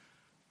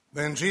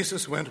Then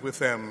Jesus went with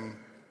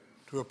them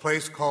to a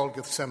place called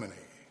Gethsemane,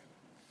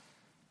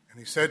 and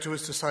he said to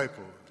his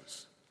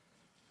disciples,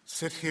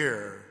 "Sit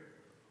here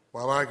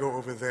while I go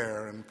over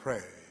there and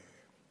pray."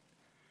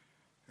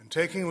 And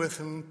taking with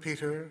him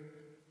Peter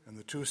and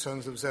the two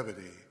sons of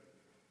Zebedee,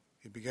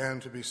 he began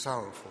to be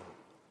sorrowful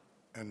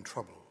and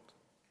troubled.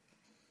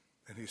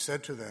 And he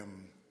said to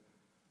them,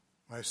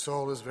 "My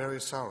soul is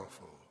very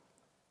sorrowful,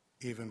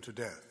 even to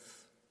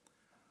death.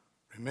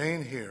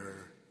 Remain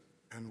here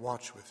and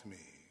watch with me."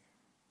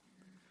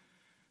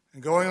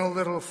 And going a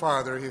little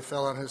farther, he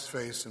fell on his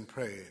face and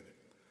prayed,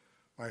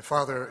 "My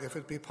Father, if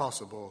it be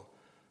possible,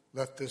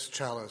 let this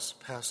chalice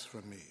pass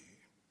from me.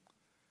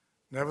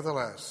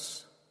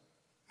 Nevertheless,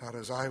 not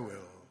as I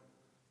will,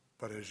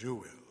 but as you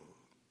will."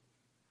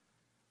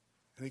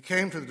 And he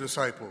came to the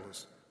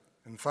disciples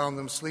and found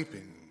them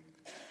sleeping.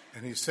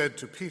 And he said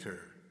to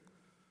Peter,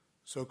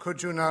 "So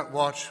could you not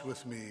watch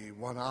with me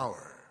 1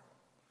 hour?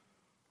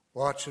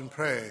 Watch and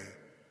pray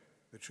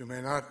that you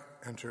may not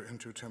enter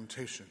into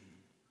temptation.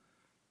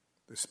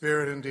 The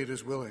spirit indeed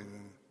is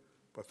willing,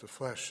 but the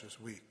flesh is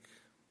weak."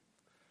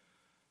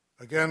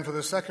 Again, for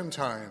the second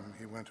time,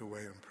 he went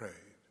away and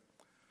prayed,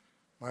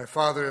 "My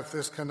Father, if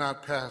this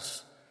cannot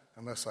pass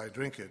unless I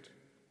drink it,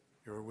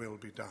 your will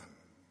be done."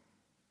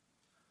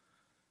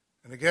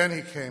 And again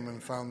he came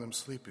and found them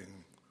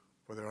sleeping,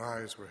 for their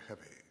eyes were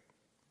heavy.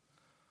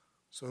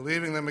 So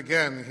leaving them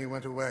again, he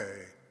went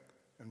away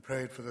and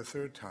prayed for the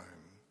third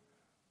time,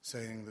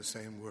 saying the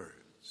same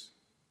words.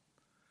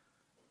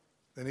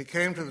 Then he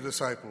came to the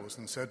disciples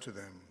and said to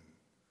them,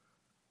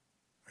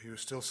 "Are you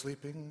still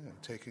sleeping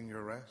and taking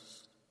your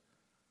rest?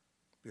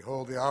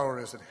 Behold, the hour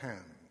is at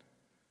hand,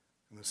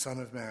 and the Son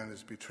of Man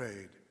is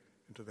betrayed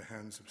into the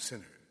hands of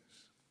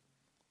sinners.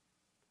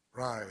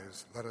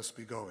 Rise, let us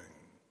be going.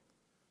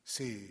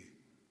 See,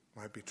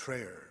 my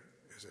betrayer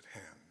is at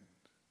hand."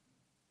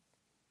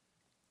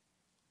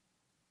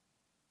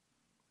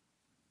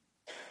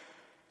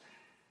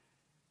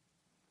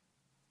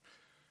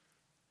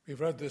 We've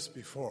read this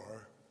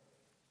before,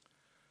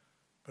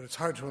 but it's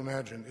hard to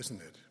imagine,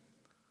 isn't it?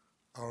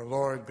 Our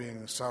Lord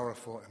being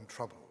sorrowful and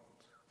troubled.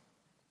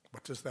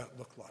 What does that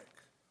look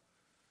like?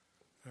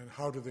 And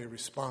how do they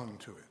respond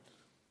to it?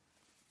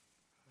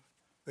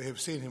 They have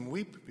seen him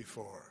weep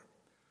before,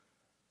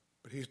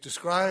 but he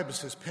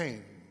describes his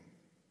pain.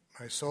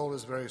 "My soul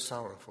is very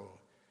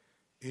sorrowful,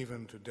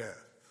 even to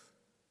death.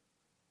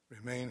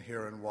 Remain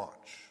here and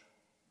watch."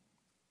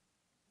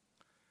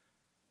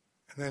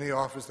 And then he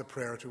offers the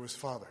prayer to his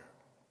Father.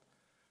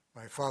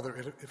 "My Father,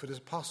 if it is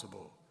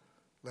possible,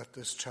 let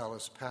this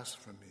chalice pass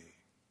from me.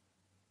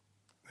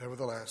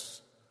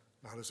 Nevertheless,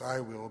 not as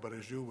I will, but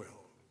as you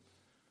will."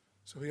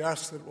 So he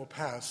asks that it will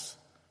pass,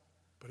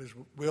 but his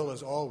will,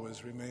 as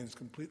always, remains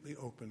completely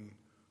open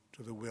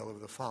to the will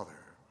of the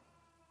Father.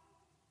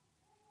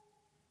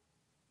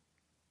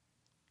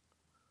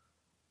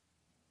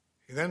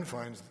 He then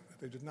finds that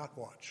they did not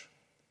watch.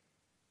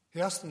 He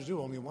asked them to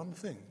do only one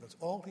thing. That's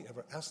all he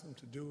ever asked them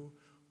to do,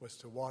 was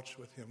to watch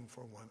with him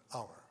for 1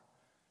 hour.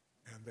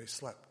 And they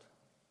slept.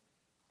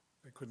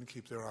 They couldn't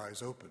keep their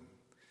eyes open.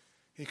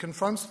 He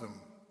confronts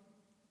them.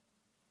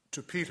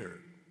 To Peter,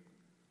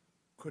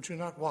 "Could you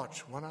not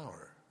watch 1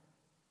 hour?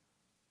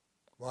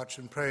 Watch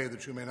and pray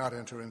that you may not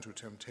enter into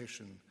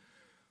temptation.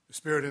 The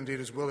spirit indeed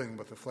is willing,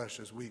 but the flesh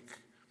is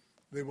weak."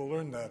 They will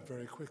learn that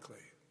very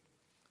quickly,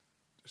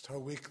 just how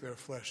weak their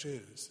flesh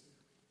is,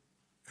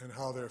 and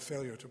how their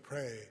failure to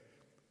pray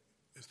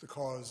is the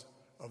cause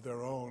of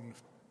their own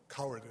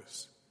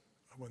cowardice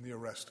when the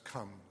arrest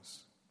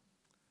comes.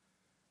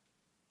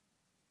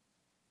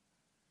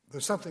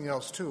 There's something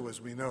else, too,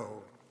 as we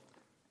know.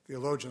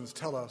 Theologians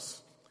tell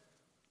us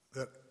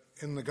that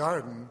in the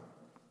garden,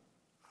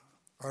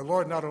 our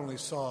Lord not only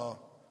saw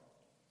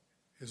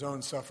his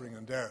own suffering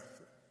and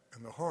death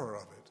and the horror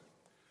of it,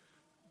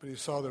 but he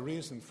saw the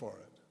reason for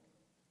it.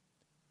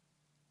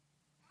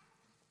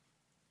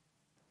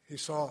 He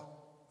saw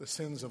the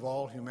sins of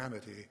all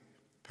humanity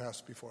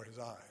pass before his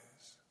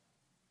eyes.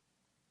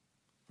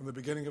 From the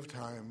beginning of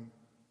time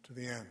to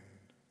the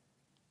end,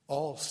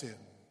 all sin,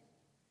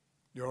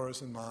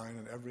 yours and mine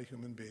and every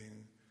human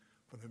being,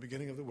 from the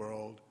beginning of the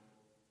world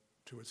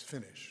to its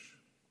finish.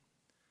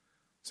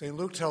 St.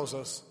 Luke tells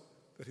us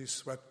that he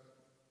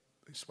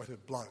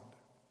sweated blood.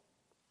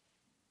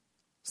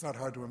 It's not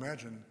hard to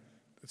imagine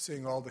that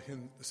seeing all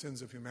the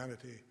sins of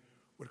humanity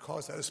would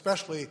cause that,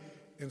 especially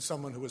in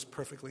someone who is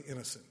perfectly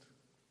innocent.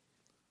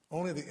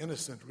 Only the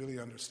innocent really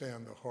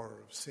understand the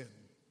horror of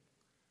sin.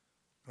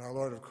 And our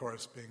Lord, of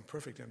course, being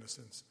perfect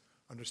innocence,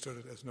 understood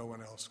it as no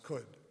one else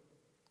could,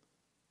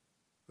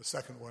 the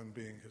second one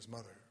being his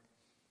mother.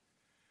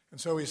 And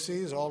so he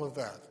sees all of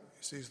that.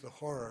 He sees the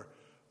horror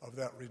of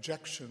that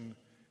rejection,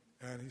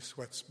 and he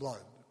sweats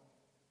blood.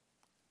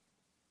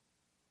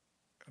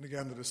 And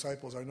again, the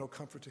disciples are no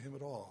comfort to him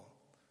at all.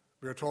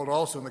 We are told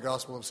also in the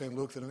Gospel of St.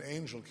 Luke that an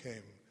angel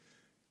came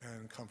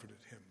and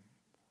comforted him.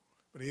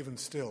 But even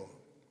still,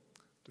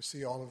 to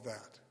see all of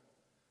that,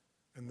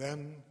 and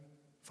then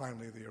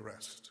finally the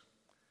arrest.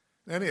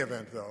 In any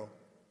event, though,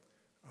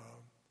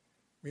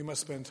 We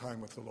must spend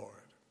time with the Lord.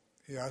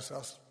 He asks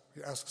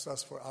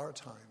us for our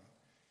time.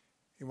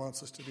 He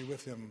wants us to be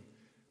with him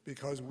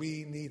because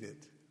we need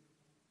it.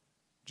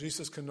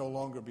 Jesus can no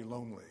longer be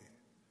lonely,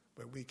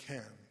 but we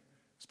can,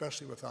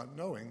 especially without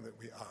knowing that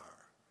we are.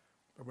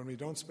 But when we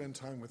don't spend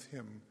time with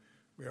him,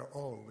 we are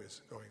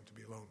always going to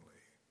be lonely.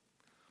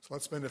 So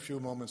let's spend a few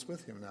moments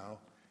with him now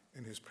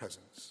in his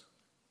presence.